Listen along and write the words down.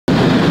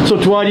So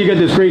Tuad, you got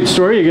this great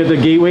story. You got the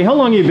gateway. How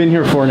long have you been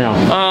here for now?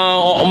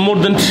 More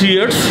than 3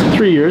 years.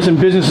 3 years, and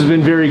business has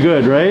been very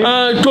good, right?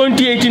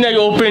 2018 I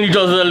opened. It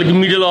was like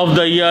middle of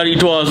the year.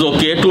 It was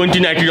okay.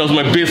 2019 was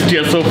my best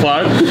year so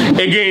far.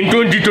 Again,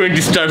 2020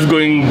 starts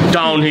going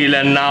downhill,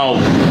 and now.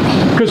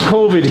 Because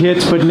COVID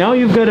hits, but now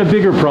you've got a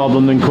bigger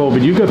problem than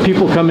COVID. You've got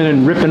people coming in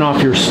and ripping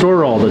off your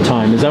store all the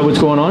time. Is that what's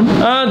going on?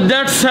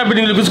 That's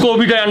happening because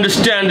COVID, I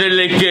understand that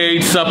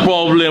it's a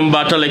problem,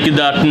 but like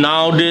that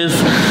nowadays,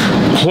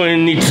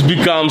 when it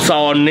becomes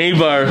our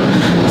neighbor,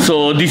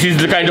 so this is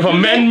the kind of a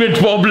man-made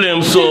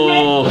problem.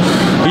 So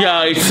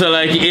yeah, it's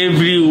like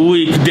every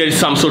week there is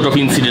some sort of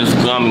incidents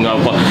coming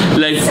up,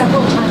 like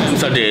several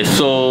times a day.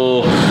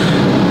 So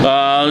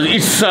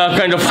it's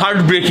kind of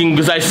heartbreaking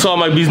because I saw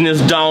my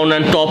business down,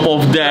 and top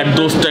of that,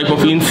 those type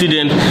of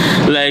incident,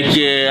 like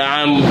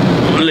I'm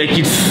like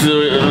it's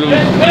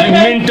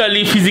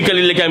mentally,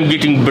 physically, like I'm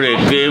getting break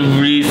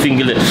every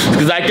single day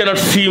because I cannot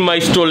see my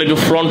store like in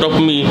front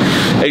of me.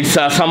 It's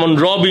someone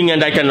robbing,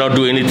 and I cannot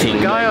do anything.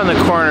 The guy on the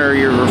corner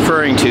you're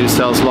referring to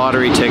sells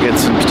lottery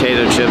tickets and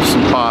potato chips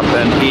and pop,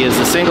 and he is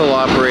a single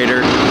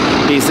operator.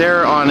 He's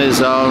there on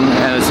his own,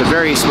 and it's a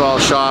very small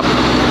shop.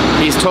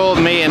 He's told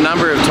me a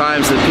number of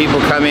times that people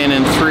come in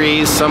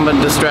threes, someone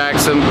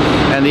distracts him,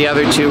 and the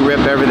other two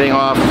rip everything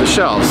off the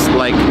shelves,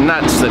 like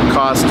nuts that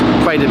cost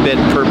quite a bit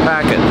per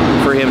packet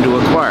for him to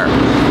acquire.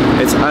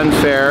 It's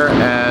unfair,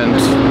 and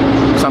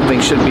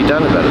something should be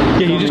done about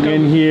it. Yeah, you just come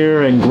in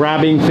here and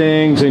grabbing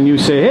things, and you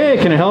say, hey,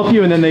 can I help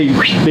you? And then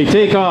they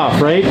take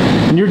off, right?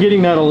 And you're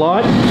getting that a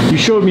lot. You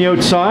showed me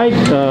outside.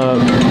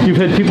 You've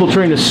had people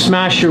trying to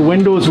smash your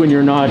windows when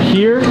you're not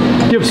here. Do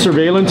you have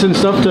surveillance and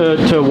stuff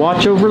to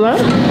watch over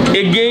that?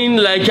 Again,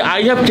 like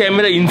I have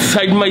camera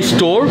inside my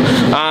store.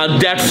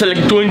 That's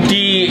like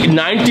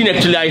 2019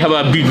 actually I have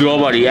a big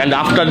robbery, and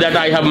after that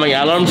I have my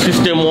alarm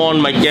system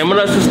on, my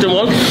camera system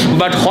on.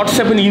 But what's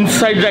happening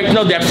inside right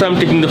now, that's why I'm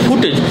taking the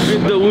footage.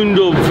 The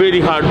window very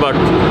hard, but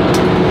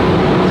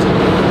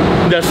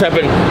that's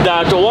happened.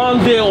 That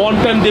one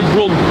time they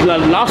broke the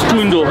last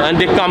window and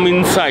they come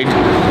inside.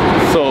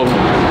 So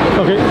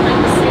okay.